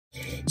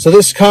So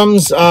this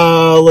comes,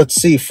 let's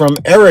see, from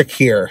Eric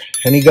here.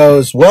 And he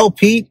goes, well,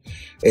 Pete,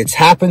 it's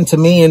happened to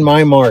me in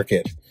my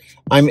market.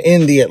 I'm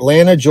in the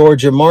Atlanta,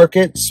 Georgia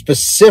market,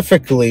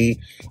 specifically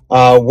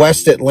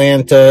West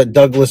Atlanta,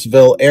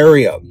 Douglasville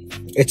area.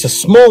 It's a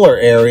smaller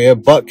area,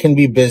 but can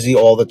be busy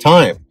all the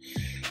time.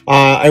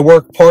 I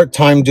work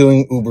part-time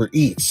doing Uber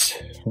Eats.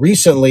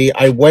 Recently,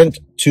 I went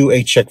to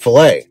a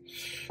Chipotle.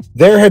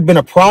 There had been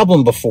a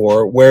problem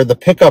before where the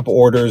pickup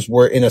orders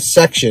were in a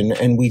section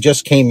and we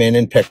just came in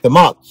and picked them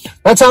up.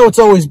 That's how it's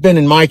always been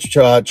in my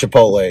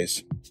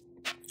Chipotles.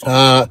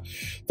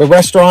 The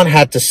restaurant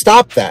had to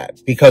stop that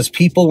because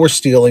people were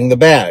stealing the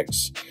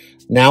bags.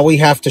 Now we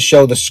have to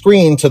show the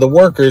screen to the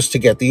workers to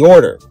get the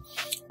order.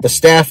 The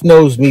staff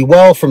knows me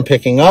well from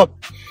picking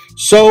up.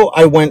 So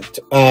I went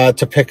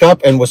to pick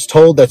up and was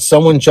told that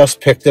someone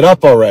just picked it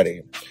up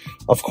already.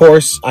 Of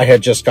course, I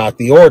had just got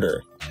the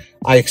order.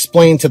 I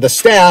explained to the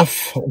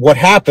staff what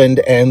happened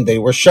and they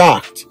were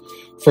shocked.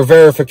 For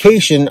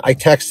verification, I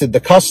texted the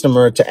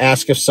customer to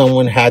ask if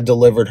someone had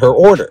delivered her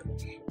order.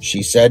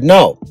 She said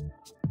no.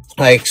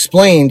 I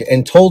explained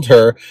and told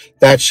her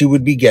that she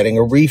would be getting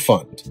a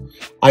refund.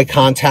 I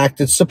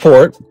contacted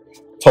support,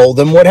 told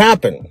them what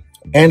happened,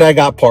 and I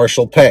got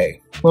partial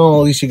pay. Well,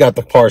 at least you got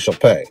the partial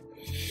pay.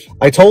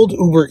 I told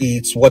Uber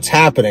Eats what's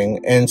happening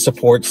and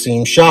support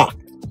seemed shocked.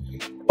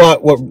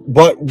 But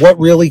what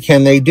really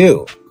can they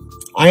do?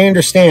 I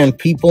understand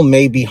people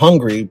may be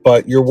hungry,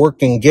 but you're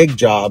working gig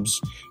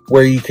jobs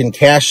where you can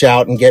cash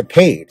out and get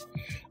paid.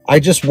 I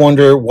just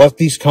wonder what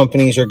these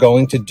companies are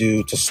going to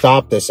do to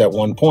stop this at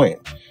one point.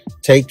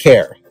 Take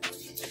care.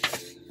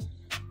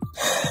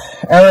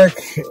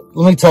 Eric,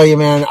 let me tell you,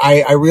 man,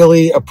 I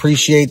really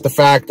appreciate the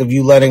fact of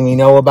you letting me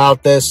know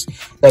about this,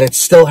 that it's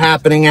still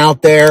happening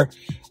out there.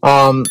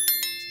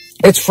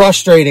 It's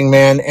frustrating,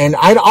 man. And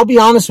I'll be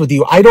honest with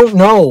you. I don't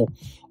know,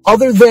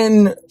 other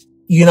than,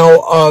 you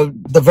know,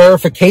 the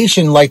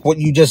verification, like what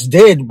you just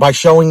did by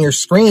showing your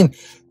screen,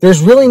 there's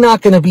really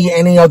not going to be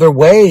any other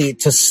way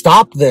to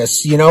stop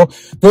this. You know,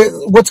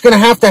 what's going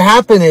to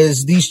happen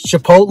is these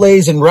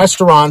Chipotles and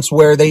restaurants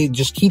where they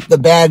just keep the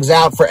bags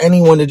out for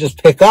anyone to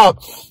just pick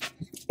up.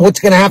 What's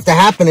going to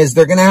happen is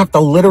they're going to have to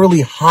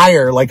literally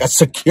hire like a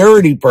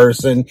security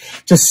person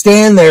to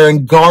stand there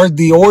and guard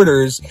the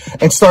orders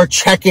and start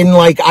checking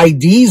like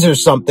IDs or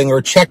something,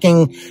 or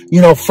checking,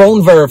 you know,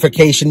 phone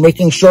verification,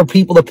 making sure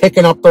people are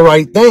picking up the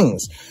right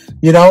things.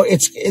 You know,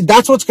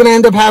 that's what's going to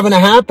end up having to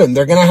happen.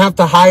 They're going to have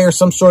to hire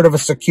some sort of a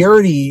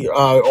security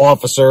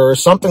officer or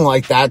something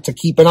like that to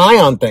keep an eye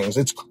on things.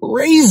 It's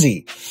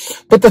crazy.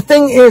 But the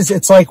thing is,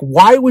 it's like,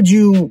 why would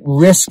you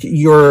risk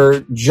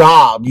your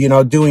job, you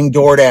know, doing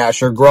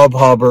DoorDash or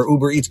GrubHub or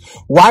Uber Eats?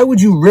 Why would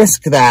you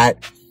risk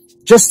that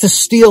just to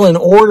steal an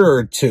order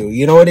or two?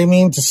 You know what I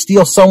mean? To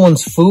steal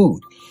someone's food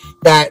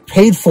that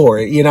paid for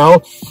it, you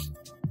know?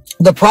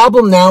 The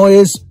problem now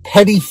is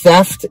petty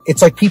theft.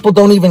 It's like people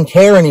don't even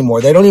care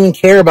anymore. They don't even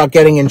care about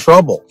getting in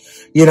trouble,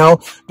 you know,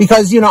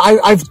 because, you know,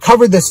 I've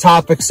covered this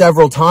topic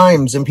several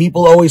times and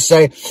people always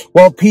say,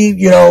 well, Pete,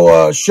 you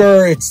know,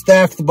 sure, it's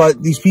theft,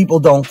 but these people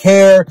don't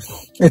care.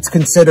 It's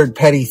considered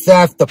petty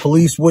theft. The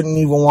police wouldn't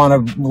even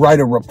want to write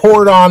a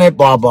report on it,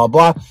 blah, blah,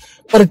 blah.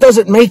 But it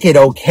doesn't make it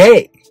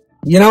okay.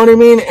 You know what I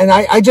mean? And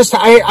I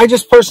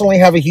just personally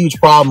have a huge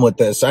problem with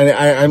this.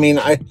 I mean,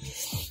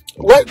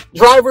 let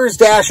drivers,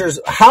 dashers,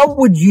 how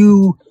would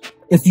you,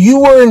 if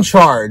you were in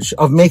charge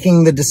of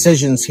making the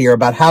decisions here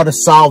about how to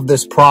solve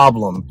this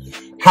problem,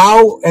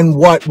 how and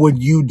what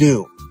would you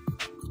do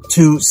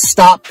to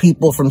stop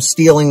people from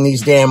stealing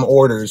these damn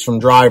orders from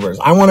drivers?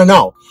 I want to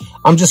know.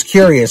 I'm just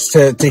curious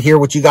to hear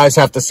what you guys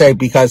have to say,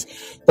 because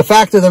the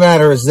fact of the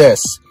matter is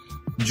this: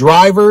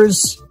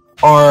 drivers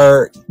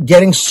are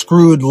getting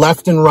screwed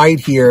left and right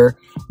here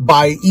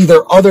by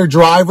either other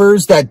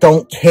drivers that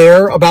don't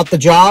care about the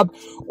job,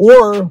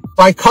 or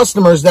by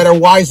customers that are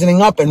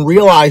wisening up and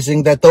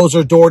realizing that those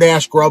are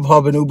DoorDash,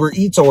 GrubHub, and Uber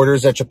Eats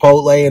orders at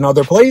Chipotle and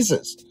other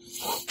places.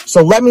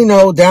 So let me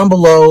know down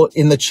below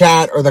in the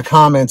chat or the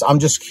comments. I'm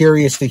just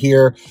curious to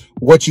hear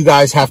what you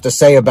guys have to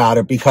say about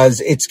it,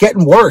 because it's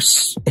getting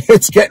worse.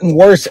 It's getting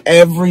worse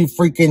every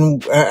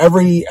freaking,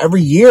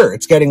 every year.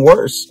 It's getting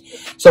worse.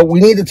 So we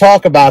need to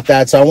talk about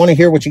that. So I want to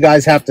hear what you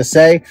guys have to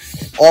say.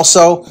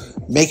 Also,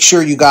 make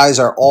sure you guys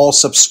are all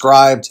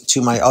subscribed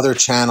to my other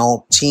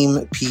channel,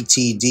 Team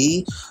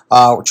PTD.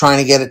 We're trying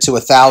to get it to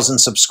 1,000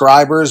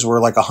 subscribers.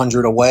 We're like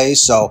 100 away.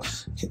 So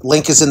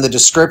link is in the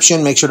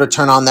description. Make sure to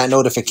turn on that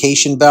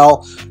notification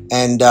bell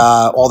and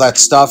all that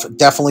stuff.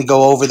 Definitely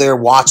go over there,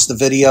 watch the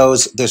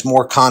videos. There's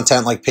more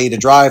content like Pay to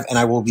Drive, and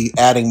I will be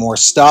adding more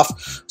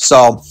stuff.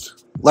 So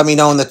let me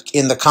know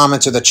in the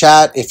comments or the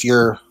chat if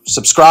you're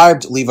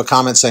subscribed. Leave a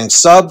comment saying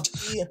subbed.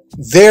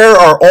 There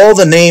are all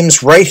the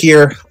names right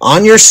here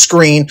on your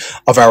screen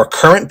of our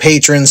current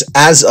patrons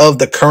as of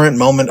the current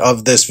moment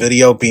of this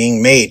video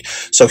being made.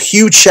 So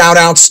huge shout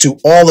outs to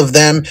all of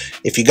them.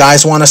 If you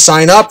guys want to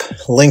sign up,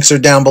 links are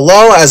down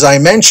below. As I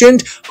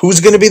mentioned, who's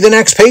going to be the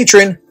next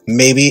patron?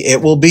 Maybe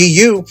it will be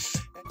you.